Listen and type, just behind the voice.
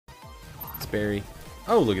Berry.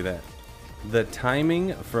 Oh, look at that. The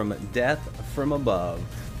timing from Death from Above.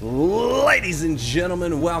 Ladies and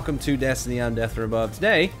gentlemen, welcome to Destiny on Death from Above.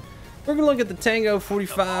 Today, we're going to look at the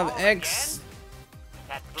TANGO-45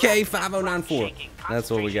 XK5094.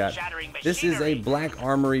 That's what we got. This is a black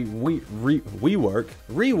Armory rework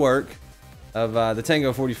of the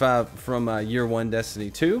TANGO-45 from Year 1 Destiny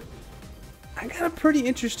 2. I got a pretty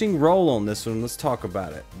interesting roll on this one. Let's talk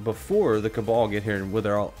about it before the Cabal get here with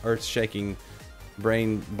their all earth-shaking,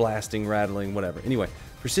 brain-blasting, rattling, whatever. Anyway,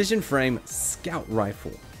 precision frame scout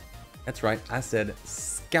rifle. That's right, I said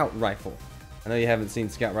scout rifle. I know you haven't seen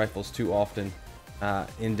scout rifles too often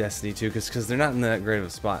in Destiny 2 because they're not in that great of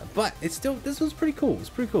a spot. But it's still, this one's pretty cool. It's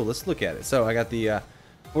pretty cool. Let's look at it. So I got the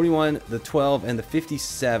 41, the 12, and the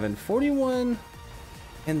 57. 41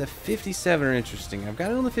 and the 57 are interesting. I've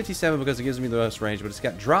got it on the 57 because it gives me the most range, but it's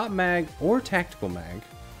got drop mag or tactical mag,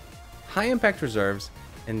 high impact reserves,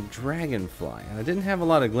 and Dragonfly. And I didn't have a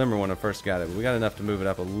lot of glimmer when I first got it, but we got enough to move it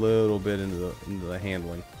up a little bit into the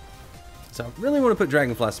handling. So I really want to put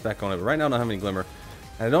Dragonfly spec on it, but right now I don't have any glimmer.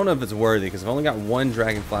 And I don't know if it's worthy because I've only got one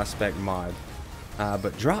Dragonfly spec mod.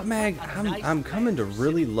 But drop mag, I'm coming to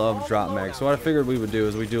really love drop mag. So what I figured we would do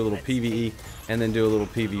is we do a little PvE and then do a little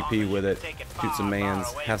PvP with it, shoot some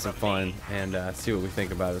mans, have some fun, and see what we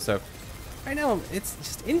think about it. So right now, it's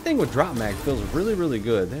just anything with drop mag feels really, really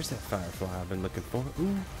good. There's that Firefly I've been looking for.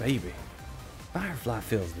 Ooh, baby. Firefly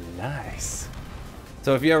feels nice.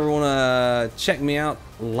 So if you ever want to check me out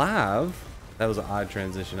live, that was an odd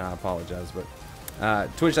transition, I apologize, but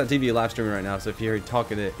twitch.tv live streaming right now, so if you hear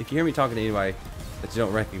me talking to anybody that you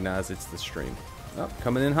don't recognize, it's the stream. Oh,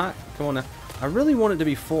 coming in hot. Come on now. I really want it to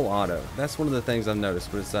be full auto. That's one of the things I've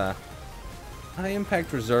noticed, but it's high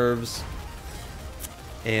impact reserves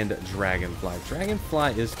and Dragonfly.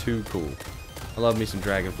 Dragonfly is too cool. I love me some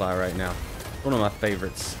Dragonfly right now. One of my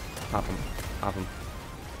favorites. Pop them. Pop them.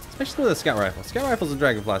 Especially with a scout rifle. Scout rifles and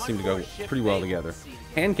Dragonfly seem to go pretty well together.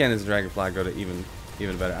 Hand cannons and Dragonfly go to even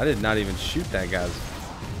better. I did not even shoot that guy's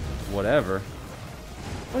whatever.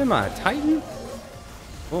 What am I, a Titan?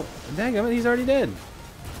 Well, dang it, he's already dead.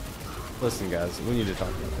 Listen, guys, we need to talk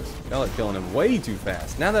about this. Y'all are killing him way too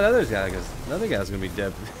fast. Now that another guy's gonna be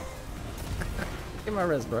dead. Get my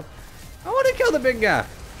rest, bro. I want to kill the big guy.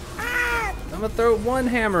 Ah! I'm gonna throw one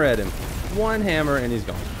hammer at him. One hammer and he's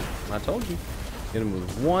gone. I told you. Get him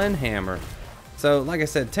with one hammer. So, like I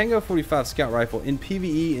said, TANGO-45 scout rifle in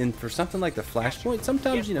PvE and for something like the Flashpoint,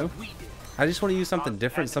 sometimes, you know, I just want to use something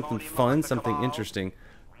different, something fun, something interesting.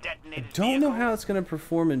 I don't know how it's going to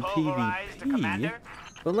perform in PvP,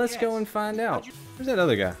 but let's go and find out. Where's that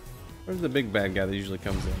other guy? Where's the big bad guy that usually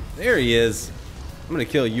comes in? There he is. I'm going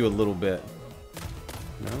to kill you a little bit.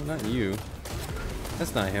 No, not you.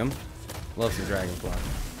 That's not him. Love some Dragonfly.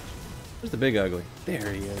 Where's the big ugly?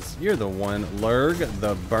 There he is. You're the one. Lurg,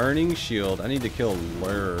 the burning shield. I need to kill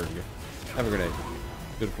Lurg. Have a grenade.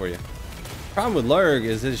 Good for you. Problem with Lurg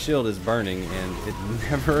is his shield is burning and it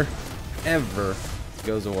never, ever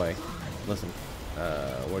goes away. Listen,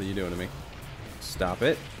 what are you doing to me? Stop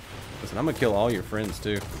it. Listen, I'm gonna kill all your friends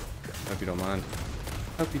too. Hope you don't mind.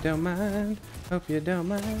 Hope you don't mind. Hope you don't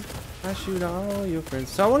mind. I shoot all your friends.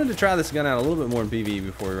 So I wanted to try this gun out a little bit more in PvE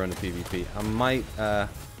before we run to PvP. I might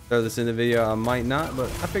throw this in the video, I might not, but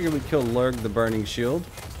I figured we'd kill Lurg the burning shield.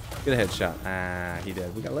 Get a headshot. Ah, he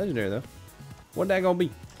dead. We got legendary though. What that gonna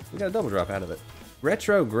be? We got a double drop out of it.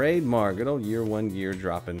 Retrograde Mar, good old Year 1 gear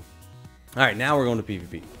dropping. Alright, now we're going to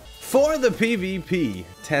PvP. For the PvP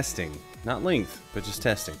testing, not length, but just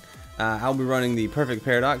testing, I'll be running the Perfect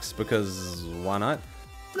Paradox because why not?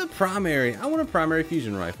 The primary, I want a primary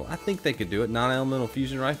fusion rifle. I think they could do it. Non-elemental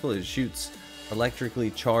fusion rifle. It shoots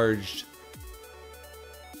electrically charged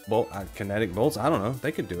kinetic bolts. I don't know.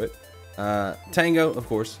 They could do it. Tango, of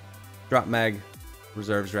course. Drop mag,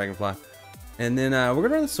 reserves, Dragonfly. And then we're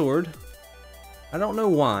gonna run the sword. I don't know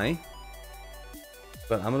why,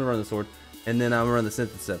 but I'm gonna run the sword. And then I'm gonna run the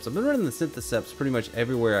Syntheseps. I've been running the Syntheseps pretty much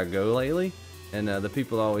everywhere I go lately. And the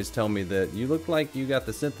people always tell me that you look like you got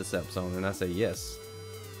the Syntheseps on, and I say yes.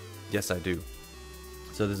 Yes, I do.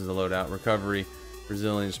 So this is a loadout: recovery,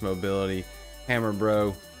 resilience, mobility, hammer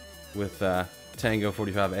bro with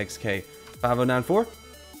TANGO-45 XK5094.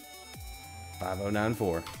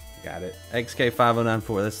 5094. Got it.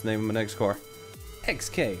 XK5094. That's the name of my next car.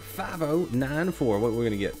 XK5094. What we're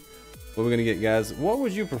gonna get? What we're gonna get, guys? What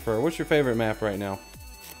would you prefer? What's your favorite map right now?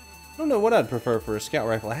 I don't know what I'd prefer for a scout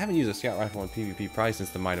rifle. I haven't used a scout rifle in PvP probably since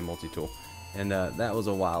the Mighty Multi-Tool, and that was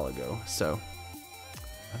a while ago. So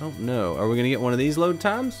I don't know. Are we gonna get one of these load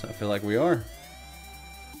times? I feel like we are.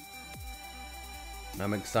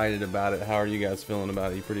 I'm excited about it. How are you guys feeling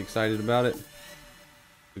about it? You pretty excited about it?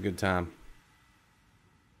 A good time.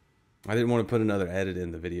 I didn't want to put another edit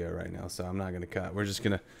in the video right now, so I'm not going to cut. We're just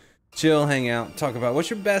going to chill, hang out, talk about what's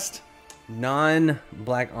your best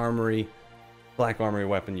non-Black Armory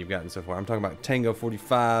weapon you've gotten so far. I'm talking about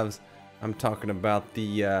TANGO-45s. I'm talking about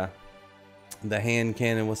the hand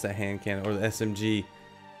cannon. What's that hand cannon? Or the SMG.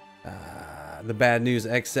 The Bad News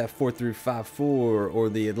XF4354, or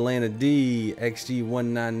the Atlanta D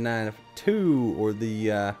XG1992, or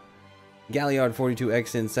the Galliard 42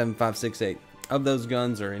 XN7568. Of those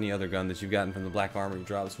guns, or any other gun that you've gotten from the Black Armory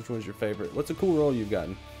drops, which one's your favorite? What's a cool roll you've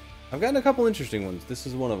gotten? I've gotten a couple interesting ones. This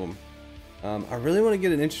is one of them. I really want to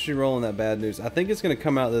get an interesting roll in that Bad News. I think it's going to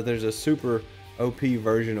come out that there's a super OP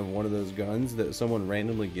version of one of those guns that someone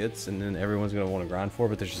randomly gets, and then everyone's going to want to grind for,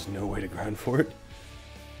 but there's just no way to grind for it.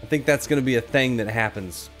 I think that's going to be a thing that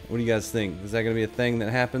happens. What do you guys think? Is that going to be a thing that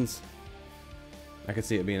happens? I could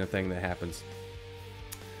see it being a thing that happens.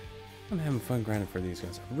 I'm having fun grinding for these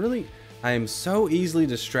guys. I am so easily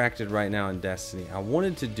distracted right now in Destiny. I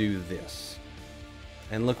wanted to do this.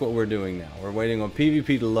 And look what we're doing now. We're waiting on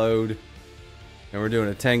PvP to load. And we're doing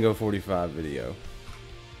a TANGO-45 video.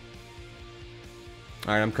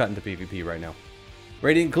 Alright, I'm cutting to PvP right now.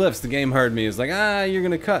 Radiant Cliffs, the game heard me. Is like, you're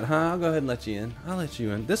going to cut, huh? I'll go ahead and let you in. I'll let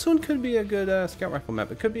you in. This one could be a good scout rifle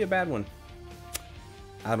map. It could be a bad one.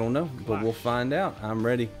 I don't know, but we'll find out. I'm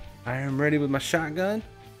ready. I am ready with my shotgun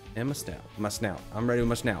and my snout. I'm ready with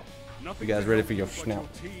my snout. You guys ready for your snout?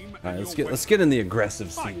 All right, let's get in the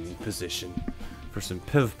aggressive seating position for some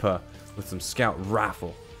PvP with some scout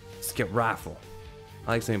rifle. Scout rifle.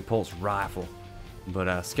 I like saying pulse rifle,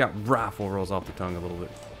 but scout rifle rolls off the tongue a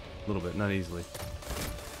little bit, not easily.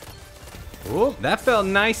 Oh, that felt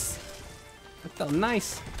nice. That felt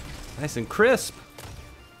nice, nice and crisp.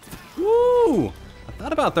 Woo! I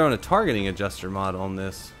thought about throwing a targeting adjuster mod on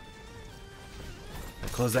this.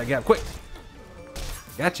 Close that gap quick.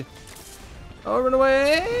 Gotcha. Oh, run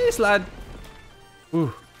away! Slide.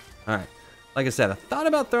 Ooh. Alright. Like I said, I thought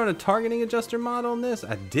about throwing a targeting adjuster mod on this.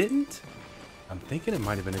 I didn't. I'm thinking it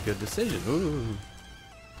might have been a good decision. Ooh.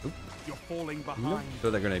 Oop. You're falling behind. Nope.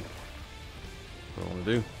 Throw that grenade. What do I want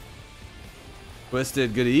to do?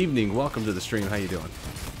 Twisted, good evening. Welcome to the stream. How you doing?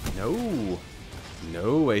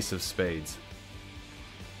 No ace of spades.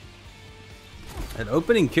 That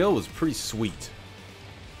opening kill was pretty sweet.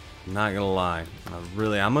 Not gonna lie.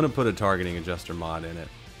 I'm gonna put a targeting adjuster mod in it.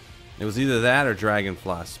 It was either that or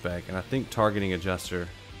Dragonfly spec, and I think targeting adjuster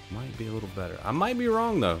might be a little better. I might be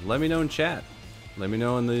wrong though. Let me know in chat. Let me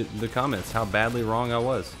know in the comments how badly wrong I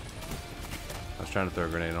was. I was trying to throw a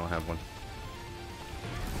grenade. I don't have one.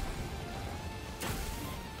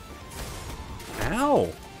 Ow,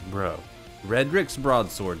 bro. Redrick's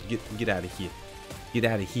broadsword. Get out of here. Get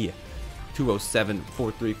out of here.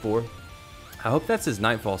 207-434. I hope that's his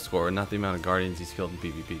Nightfall score and not the amount of Guardians he's killed in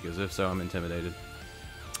PvP, because if so, I'm intimidated.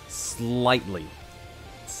 Slightly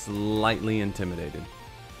intimidated.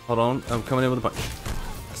 Hold on, I'm coming in with a punch.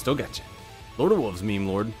 I still got you. Lord of Wolves, meme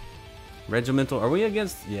lord. Regimental, are we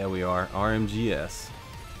against? Yeah, we are. RMGS.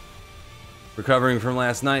 Recovering from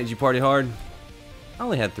last night, did you party hard? I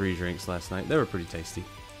only had 3 drinks last night. They were pretty tasty.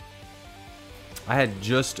 I had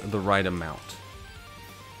just the right amount.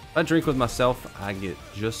 If I drink with myself, I get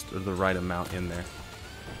just the right amount in there.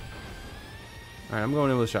 Alright, I'm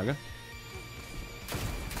going in with a shotgun.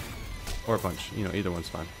 Or a punch. You know, either one's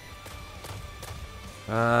fine.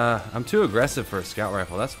 I'm too aggressive for a scout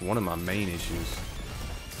rifle. That's one of my main issues.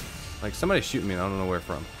 Like, somebody's shooting me and I don't know where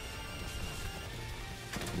from.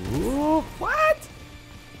 Ooh, what?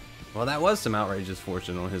 Well, that was some outrageous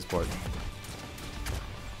fortune on his part.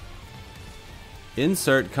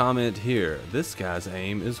 Insert comment here. This guy's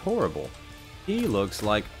aim is horrible. He looks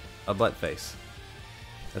like a butt face.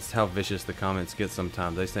 That's how vicious the comments get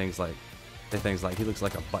sometimes. They say things like he looks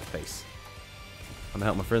like a butt face. I'm gonna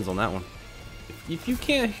help my friends on that one. If you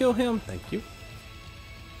can't heal him, thank you.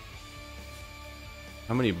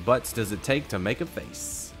 How many butts does it take to make a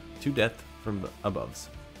face? To death from aboves.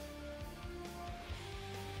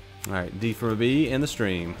 Alright, D from a B in the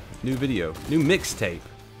stream. New video. New mixtape.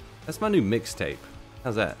 That's my new mixtape.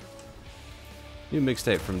 How's that? New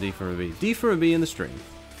mixtape from D from a B. D from a B in the stream.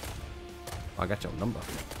 Oh, I got your number.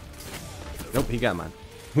 Nope, he got mine.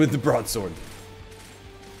 With the broadsword.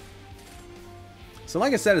 So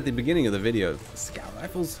like I said at the beginning of the video, scout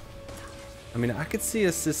rifles, I mean, I could see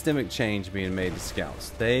a systemic change being made to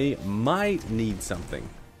scouts. They might need something.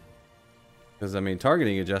 Because, I mean,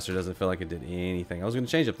 targeting adjuster doesn't feel like it did anything. I was going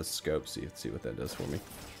to change up the scope, see what that does for me.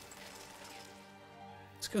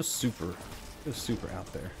 Let's go super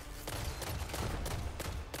out there.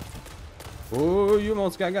 Oh, you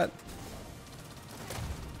almost got.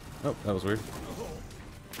 Oh, that was weird.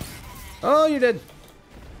 Oh, you're dead.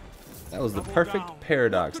 That was the perfect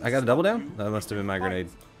paradox. I got a double down? That must have been my grenade.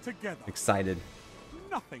 Excited.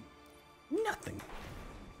 Nothing. Nothing.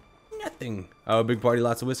 Nothing. Oh, a big party,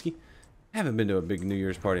 lots of whiskey? I haven't been to a big New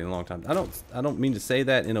Year's party in a long time. I don't mean to say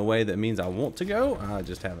that in a way that means I want to go. I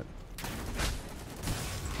just haven't.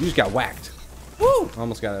 You just got whacked. Woo!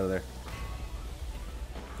 Almost got out of there.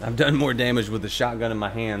 I've done more damage with the shotgun in my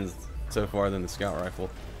hands so far than the scout rifle,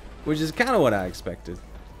 which is kind of what I expected.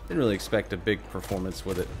 Didn't really expect a big performance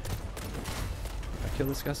with it. Did I kill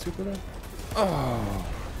this guy super though? Oh!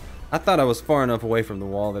 I thought I was far enough away from the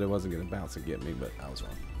wall that it wasn't going to bounce and get me, but I was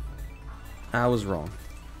wrong. I was wrong.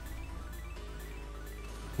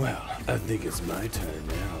 Well, I think it's my turn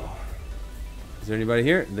now. Is there anybody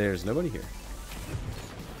here? There's nobody here.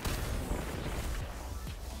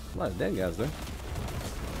 A lot of dead guys though.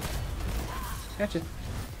 Gotcha.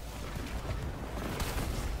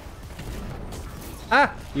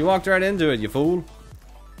 Ah! You walked right into it, you fool.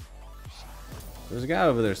 There's a guy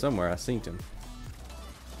over there somewhere. I seen him.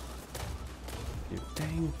 You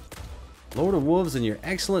dang. Lord of Wolves and your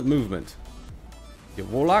excellent movement. You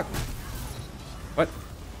warlock. What?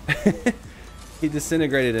 He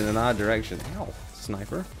disintegrated in an odd direction. Ow,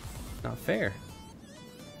 sniper. Not fair.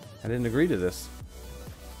 I didn't agree to this.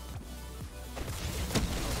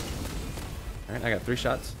 Alright, I got 3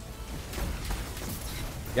 shots.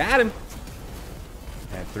 Got him!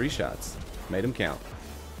 I had 3 shots. Made him count.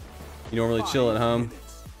 You normally chill at home.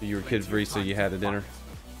 You were kid free, so you had a dinner.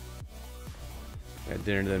 Got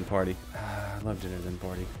dinner then party. I love dinner then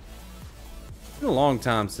party. It's been a long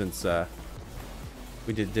time since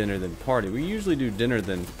we did dinner then party. We usually do dinner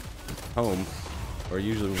then home, or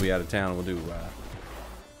usually we'll be out of town. We'll do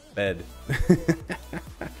bed.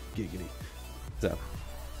 Giggity. So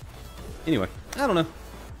anyway, I don't know.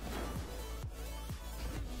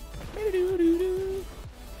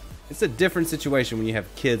 It's a different situation when you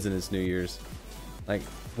have kids and it's New Year's. Like,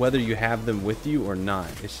 whether you have them with you or not,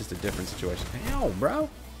 it's just a different situation. Ow, bro.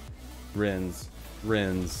 Rins.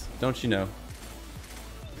 Don't you know?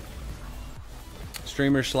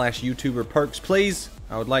 Streamer / YouTuber perks, please.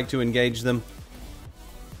 I would like to engage them.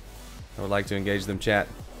 Chat.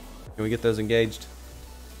 Can we get those engaged?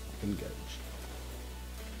 Engage.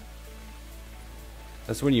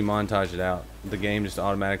 That's when you montage it out. The game just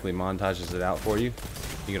automatically montages it out for you.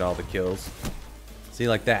 You get all the kills. See,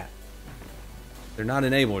 like that. They're not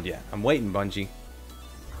enabled yet. I'm waiting, Bungie.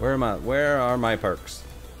 Where are my perks?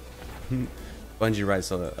 Bungie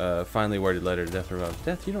writes a finely worded letter to Death Remote.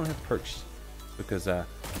 Death, you don't have perks because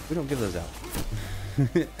we don't give those out.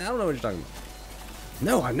 I don't know what you're talking about.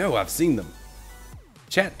 No, I know. I've seen them.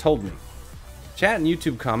 Chat told me. Chat and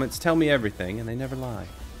YouTube comments tell me everything, and they never lie.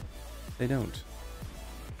 They don't.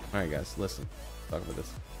 Alright guys, listen. Talk about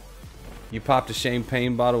this. You popped a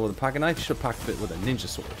champagne bottle with a pocket knife, you should have popped it with a ninja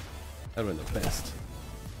sword. That would have been the best.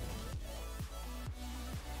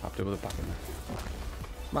 Popped it with a pocket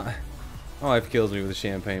knife. My wife kills me with the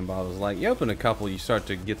champagne bottles. Like, you open a couple, you start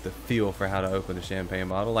to get the feel for how to open a champagne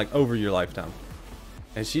bottle, like over your lifetime.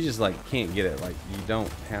 And she just like can't get it. Like, you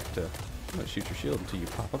don't have to shoot your shield until you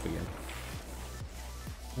pop up again.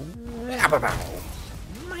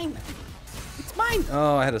 Mine. It's mine.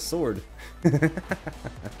 Oh, I had a sword.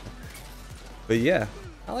 But yeah,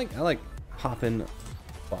 I like popping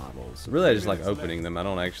bottles. Really, I just like opening them. I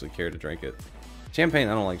don't actually care to drink it. Champagne,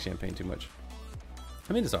 I don't like champagne too much.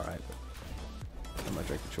 I mean, it's alright, but I'm my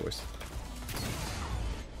drink of choice.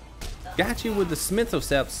 Got you with the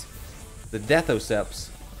Smithoceps, the Deathoceps.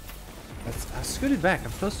 I scooted back.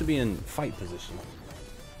 I'm supposed to be in fight position.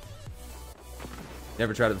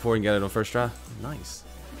 Never tried it before and got it on first try? Nice.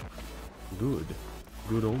 Good.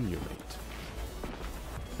 Good on you, mate.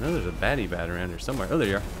 I know there's a baddie bat around here somewhere. Oh, there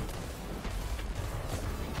you are.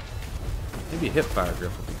 Maybe a hip fire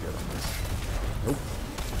grip would be good on this. Nope.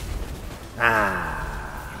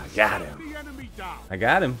 Ah, got him. I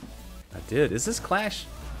got him. I did. Is this Clash?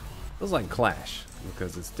 Feels like Clash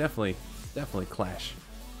because it's definitely Clash.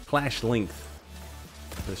 Clash length.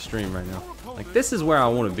 The stream right now. Like, this is where I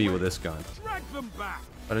want to be with this gun.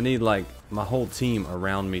 But I need like my whole team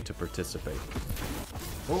around me to participate.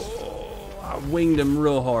 Oh, I winged him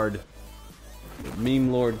real hard. The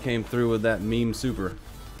meme lord came through with that meme super.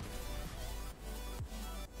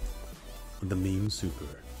 The meme super.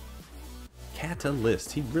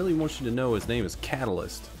 Catalyst. He really wants you to know his name is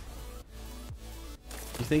Catalyst.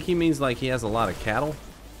 You think he means like he has a lot of cattle?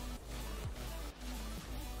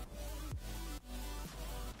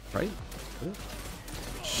 Right?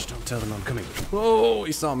 Shh, don't tell them I'm coming. Whoa,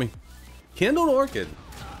 he saw me. Kindled Orchid.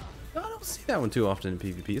 No, I don't see that one too often in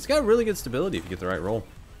PvP. It's got really good stability if you get the right roll.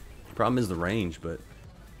 Problem is the range, but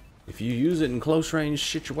If you use it in close range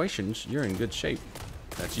situations, you're in good shape.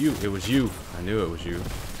 That's you. It was you. I knew it was you.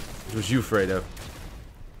 It was you, Fredo.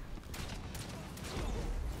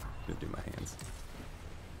 Gonna do my hands.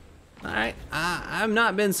 Alright, I've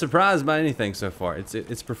not been surprised by anything so far.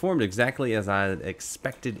 It's performed exactly as I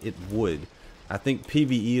expected it would. I think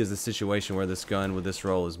PvE is a situation where this gun with this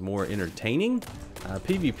roll is more entertaining.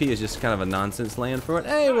 PvP is just kind of a nonsense land for it.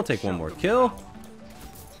 Hey, we'll take one more kill.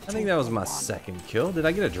 I think that was my second kill. Did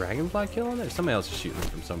I get a Dragonfly kill on there? Somebody else is shooting me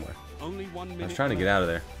from somewhere. Only 1 minute. I was trying to get out of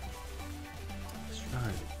there.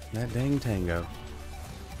 That dang Tango.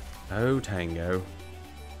 Oh, Tango.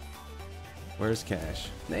 Where's Cash?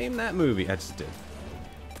 Name that movie. I just did.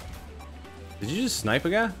 Did you just snipe a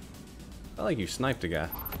guy? I felt like you sniped a guy.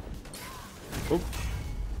 Oop.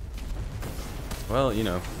 Well, you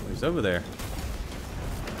know, he's over there.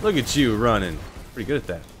 Look at you running. Pretty good at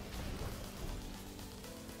that.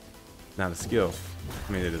 Not a skill.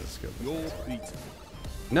 I mean, it is a skill. You're beaten.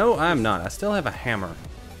 No, I'm not. I still have a hammer.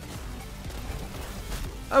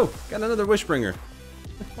 Oh, got another Wishbringer.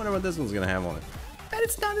 Wonder what this one's gonna have on it. Bet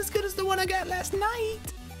it's not as good as the one I got last night.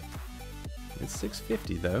 It's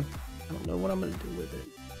 650 though. I don't know what I'm gonna do with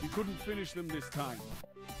it. You couldn't finish them this time.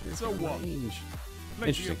 It's So what?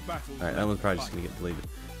 Interesting. Alright, that one's probably just gonna get deleted.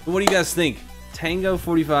 But what do you guys think?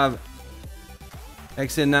 TANGO-45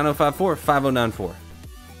 XK5094 5094.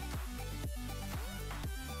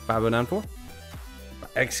 5094?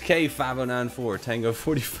 XK5094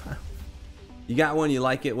 Tango-45. You got one, you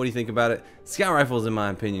like it, what do you think about it? Scout rifles, in my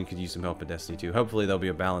opinion, could use some help in Destiny 2. Hopefully there'll be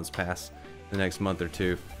a balanced pass the next month or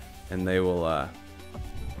two, and they will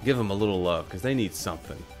give them a little love, because they need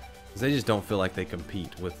something. Because they just don't feel like they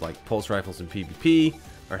compete with like pulse rifles in PvP,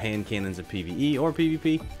 or hand cannons in PvE or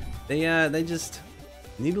PvP. They just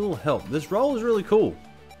need a little help. This role is really cool.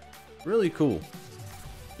 Really cool.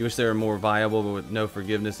 You wish they were more viable, but with no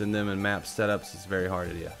forgiveness in them and map setups, it's very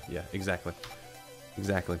hard. Yeah, exactly.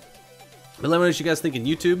 Exactly. But let me know what you guys think in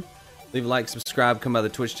YouTube. Leave a like, subscribe, come by the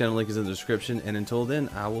Twitch channel, link is in the description. And until then,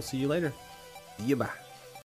 I will see you later. Yeah, bye.